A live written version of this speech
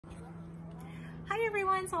Hi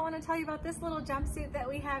everyone, so I want to tell you about this little jumpsuit that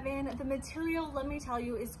we have in. The material, let me tell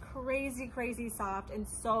you, is crazy soft and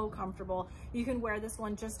so comfortable. You can wear this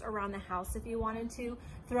one just around the house if you wanted to.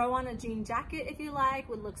 Throw on a jean jacket if you like,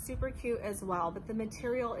 would look super cute as well, but the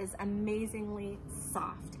material is amazingly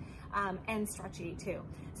soft. And stretchy too.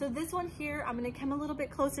 So this one here, I'm going to come a little bit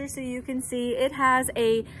closer so you can see. It has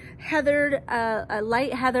a heathered, a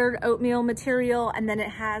light heathered oatmeal material, and then it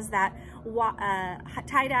has that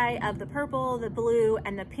tie-dye of the purple, the blue,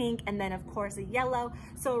 and the pink, and then of course a yellow.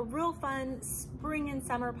 So a real fun spring and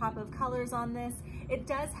summer pop of colors on this. It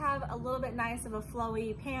does have a little bit nice of a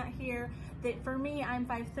flowy pant here. That for me, I'm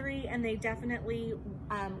 5'3", and they definitely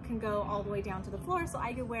can go all the way down to the floor, so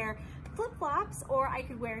I could wear flip-flops or I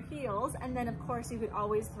could wear heels, and then of course you could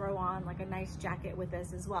always throw on like a nice jacket with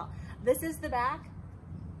this as well. This is the back.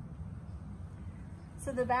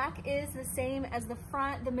 So the back is the same as the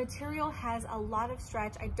front. The material has a lot of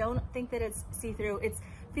stretch. I don't think that it's see-through. It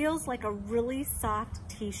feels like a really soft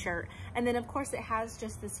t-shirt. And then of course it has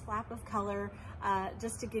just this flap of color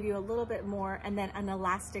just to give you a little bit more, and then an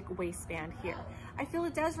elastic waistband here. I feel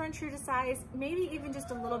it does run true to size, maybe even just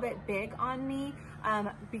a little bit big on me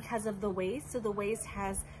because of the waist. So the waist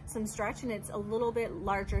has some stretch and it's a little bit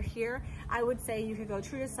larger here. I would say you could go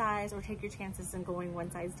true to size or take your chances in going one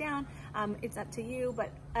size down. It's up to you,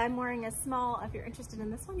 but I'm wearing a small. If you're interested in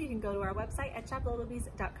this one, you can go to our website at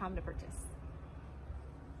shoplollabes.com to purchase.